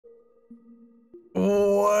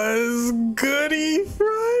Was goody,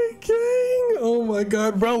 Frye gang? Oh my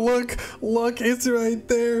god, bro, look, it's right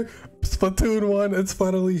there. Splatoon 1, it's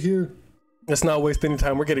finally here. Let's not waste any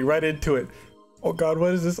time, we're getting right into it. Oh god,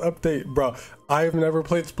 what is this update? Bro, I've never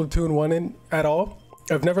played Splatoon 1 at all.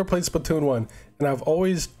 I've never played Splatoon 1, and I've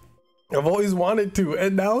always wanted to,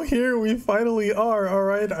 and now here we finally are. All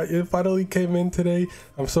right, it finally came in today.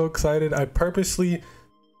 I'm so excited. I purposely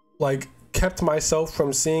like kept myself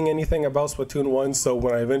from seeing anything about Splatoon 1, so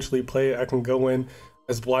when I eventually play it, I can go in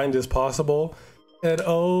as blind as possible. And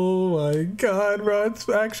oh my god, bro, it's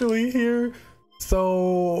actually here.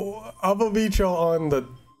 So I'm gonna meet y'all on the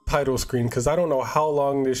title screen because I don't know how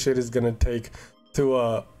long this shit is gonna take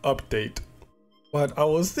to update, but I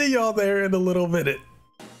will see y'all there in a little minute.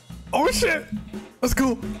 Oh shit, let's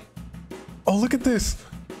go. Oh, look at this.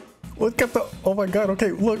 Look at the, oh my god,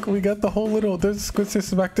 okay, look, we got the whole little, there's Squid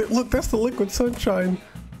System back there. Look, that's the Liquid Sunshine.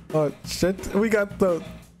 Shit, we got the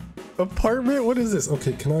apartment. What is this?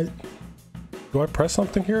 Okay, do I press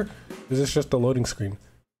something here? Is this just a loading screen?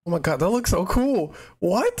 Oh my god, that looks so cool.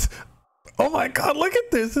 What? Oh my god, look at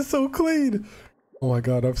this, it's so clean. Oh my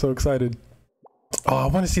god, I'm so excited. Oh, I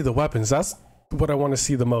want to see the weapons. That's what I want to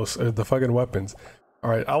see the most, the fucking weapons. All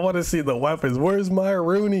right, I want to see the weapons. Where's my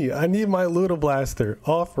Rooney? I need my Luna Blaster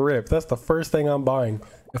off rip. That's the first thing I'm buying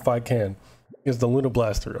if I can, is the Luna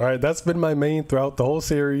Blaster. All right, that's been my main throughout the whole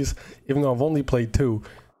series, even though I've only played 2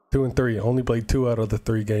 and 3. I only played 2 out of the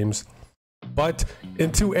 3 games. But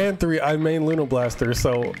in 2 and 3, I main Luna Blaster,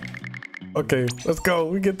 so okay, let's go.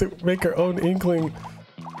 We get to make our own Inkling.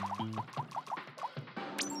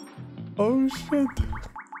 Oh shit.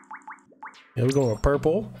 Yeah, we're going with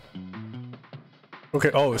purple. Okay,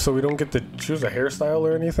 oh, so we don't get to choose a hairstyle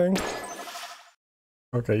or anything?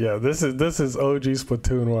 Okay, yeah, this is OG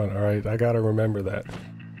Splatoon 1, alright, I gotta remember that.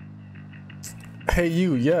 Hey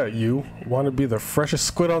you, yeah, you wanna be the freshest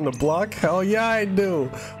squid on the block? Hell yeah I do!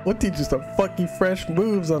 We'll teach you some funky fresh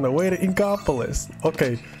moves on the way to Inkopolis.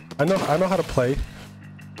 Okay, I know how to play.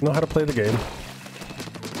 I know how to play the game.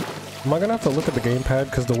 Am I gonna have to look at the gamepad?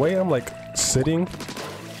 Because the way I'm like sitting,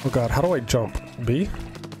 oh god, how do I jump? B?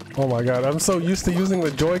 Oh my god, I'm so used to using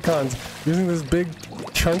the Joy-Cons, using this big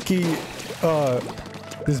chunky,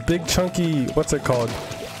 what's it called?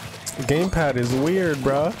 Gamepad is weird,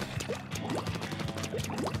 bruh.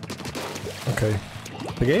 Okay,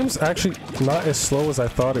 the game's actually not as slow as I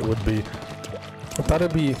thought it would be. I thought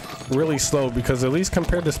it'd be really slow because at least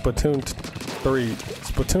compared to Splatoon 3,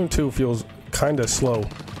 Splatoon 2 feels kinda slow.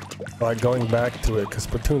 Like going back to it, because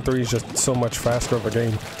Splatoon 3 is just so much faster of a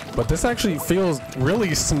game. But this actually feels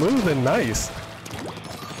really smooth and nice.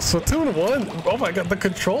 Splatoon 1, oh my god, the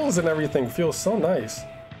controls and everything feel so nice.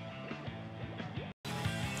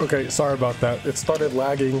 Okay, sorry about that. It started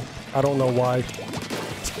lagging. I don't know why.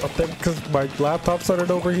 I think because my laptop started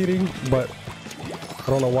overheating, but I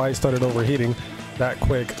don't know why it started overheating that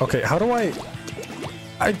quick. Okay, how do I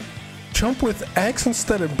jump with X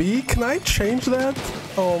instead of B? Can I change that?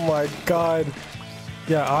 Oh my god.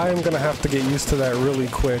 Yeah, I am gonna have to get used to that really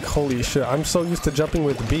quick. Holy shit, I'm so used to jumping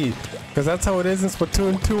with B, because that's how it is in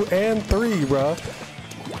Splatoon 2 and 3, bruh.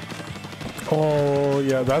 Oh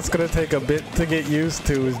yeah, that's gonna take a bit to get used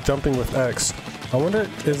to, is jumping with X. I wonder,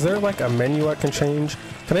 is there like a menu I can change?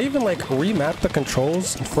 Can I even like remap the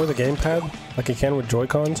controls for the gamepad like I can with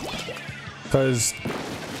Joy-Cons? Because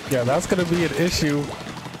yeah, that's gonna be an issue.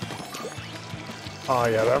 Oh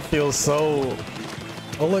yeah, that feels so...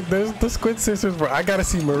 Oh look, there's the Squid Sisters, bro. I gotta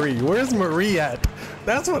see Marie. Where's Marie at?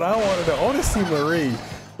 That's what I want to know. I want to see Marie.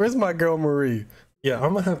 Where's my girl Marie? Yeah,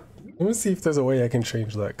 I'm gonna have... Let me see if there's a way I can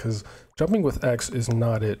change that, because jumping with X is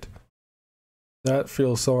not it. That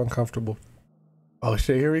feels so uncomfortable. Oh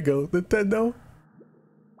shit, here we go. Nintendo.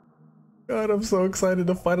 God, I'm so excited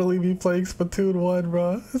to finally be playing Splatoon 1,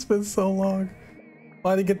 bro. It's been so long.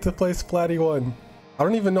 Finally get to play Splatty 1. I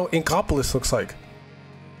don't even know what Inkopolis looks like.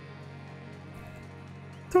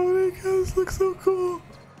 Oh my god, this looks so cool.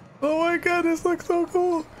 Oh my god, this looks so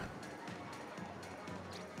cool.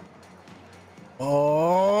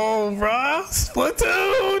 Oh, bruh,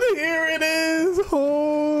 Splatoon, here it is.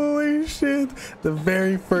 Holy shit, the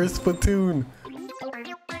very first Splatoon.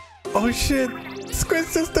 Oh shit, Squid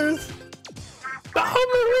Sisters. Oh,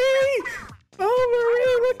 Marie. Oh,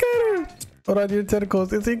 Marie, look at her. Hold on your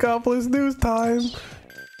tentacles, it's Inkopolis news time.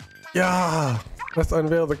 Yeah, let's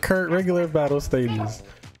unveil the current regular battle stages.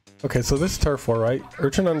 Okay, so this is Turf War, right?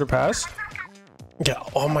 Urchin Underpass. Yeah,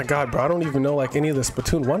 oh my god, bro, I don't even know like any of the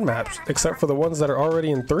Splatoon 1 maps, except for the ones that are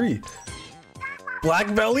already in 3.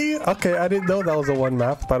 Black Belly? Okay, I didn't know that was a 1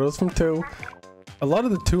 map, thought it was from 2. A lot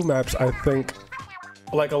of the 2 maps, I think,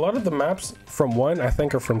 like a lot of the maps from 1, I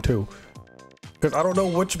think are from 2. because I don't know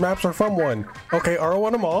which maps are from one. Okay,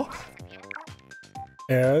 R1 them all.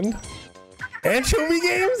 And Anchovy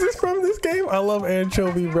Games is from this game. I love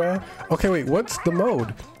Anchovy, bro. Okay, wait, what's the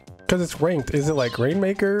mode? Because it's ranked. Is it like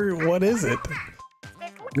Rainmaker? What is it?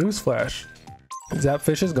 Newsflash.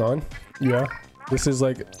 Zapfish is gone. Yeah, this is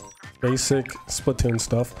like basic Splatoon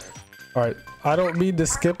stuff. All right, I don't mean to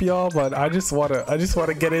skip y'all, but I just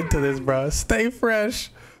wanna get into this, bro. Stay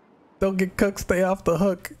fresh. Don't get cooked. Stay off the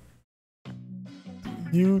hook.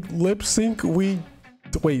 You lip sync. Wait,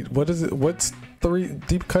 what is it? What's 3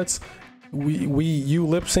 deep cuts? You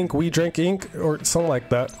lip sync. We drink ink, or something like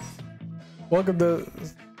that. Welcome to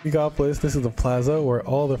Inkopolis. This is the plaza where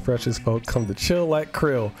all the freshest folk come to chill like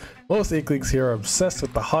krill. Most Inklings here are obsessed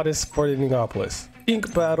with the hottest sport in Inkopolis.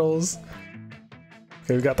 Ink battles.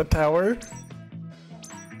 Okay, we got the tower.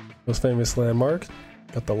 Most famous landmark.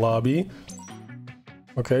 Got the lobby.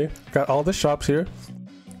 Okay, got all the shops here.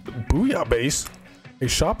 The Booyah Base. A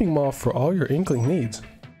shopping mall for all your Inkling needs.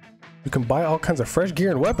 You can buy all kinds of fresh gear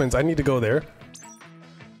and weapons. I need to go there.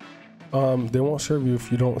 They won't serve you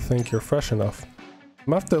if you don't think you're fresh enough. I'm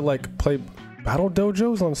gonna have to like play battle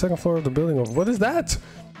dojos on the 2nd floor of the building. What is that?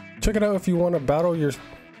 Check it out if you want to battle your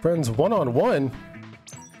friends one-on-one.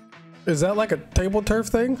 Is that like a table turf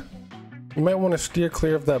thing? You might want to steer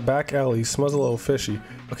clear of that back alley. Smells a little fishy.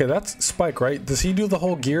 Okay, that's Spike, right? Does he do the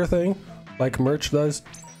whole gear thing like Merch does?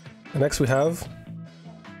 And next we have...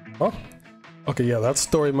 Huh? Okay, yeah, that's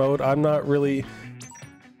story mode. I'm not really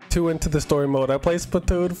too into the story mode. I play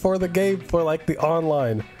Splatoon for the game, for like the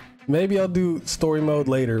online. Maybe I'll do story mode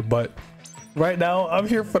later, but right now I'm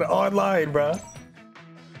here for the online, bruh.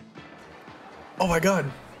 Oh my god.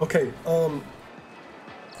 Okay,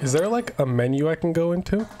 is there like a menu I can go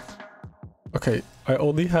into? Okay, I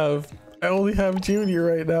only have Junior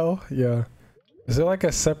right now. Yeah. Is there like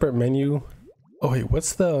a separate menu? Oh wait,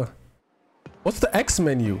 what's the X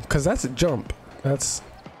menu? Cause that's a jump. That's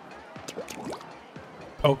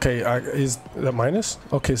okay. Is that minus?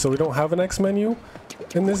 Okay, so we don't have an X menu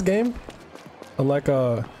in this game. Unlike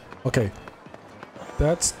okay,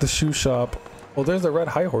 that's the shoe shop. Oh, there's the red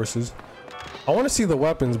high horses. I want to see the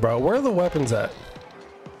weapons, bro. Where are the weapons at?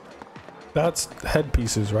 That's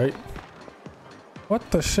headpieces, right? What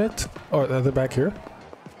the shit? Oh, they're back here.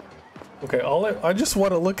 Okay, I just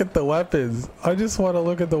want to look at the weapons. I just want to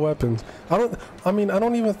look at the weapons. I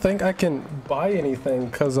don't even think I can buy anything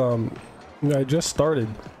because I just started.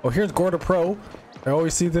 Oh, here's Gorda Pro. I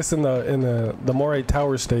always see this in the Moray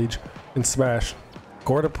Tower stage in Smash.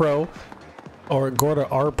 Gorda Pro or Gorda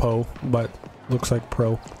Arpo, but looks like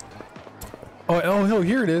Pro. Oh,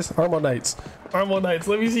 here it is. Armo Knights. Armo Knights.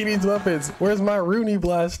 Let me see these weapons. Where's my Rooney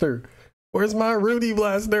Blaster? Where's my Rooney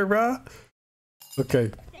Blaster, bruh?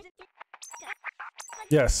 Okay.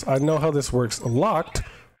 Yes, I know how this works. Locked.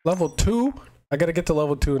 Level 2. I gotta get to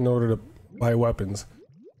level 2 in order to buy weapons.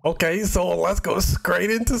 Okay, so let's go straight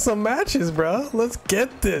into some matches, bro. Let's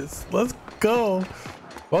get this. Let's go.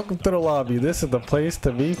 Welcome to the lobby. This is the place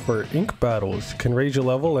to be for ink battles. You can raise your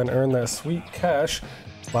level and earn that sweet cash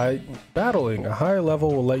by battling. A higher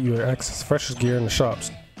level will let you access freshest gear in the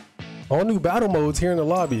shops. All new battle modes here in the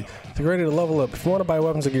lobby. To get ready to level up. If you want to buy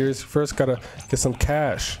weapons or gears, you first gotta get some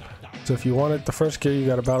cash. So if you wanted the first gear, you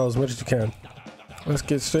gotta battle as much as you can. Let's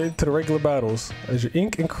get straight to the regular battles. As your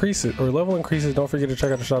ink increases or level increases, don't forget to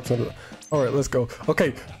check out the shops. Alright, let's go.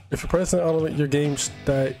 Okay, if you're pressing on your game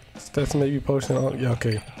stats may be posted on. Yeah,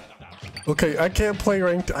 okay. Okay, I can't play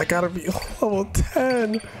ranked. I gotta be level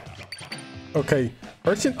 10. Okay,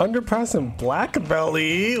 Merchant Underpass and Black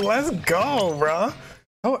Belly. Let's go, bruh.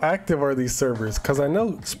 How active are these servers? Because I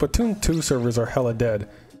know Splatoon 2 servers are hella dead.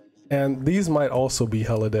 And these might also be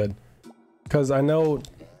hella dead. Because I know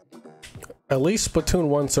at least Splatoon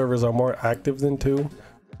 1 servers are more active than 2,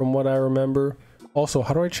 from what I remember. Also,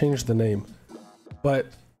 how do I change the name? But,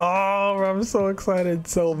 oh, I'm so excited.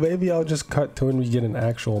 So maybe I'll just cut to when we get an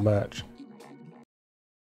actual match.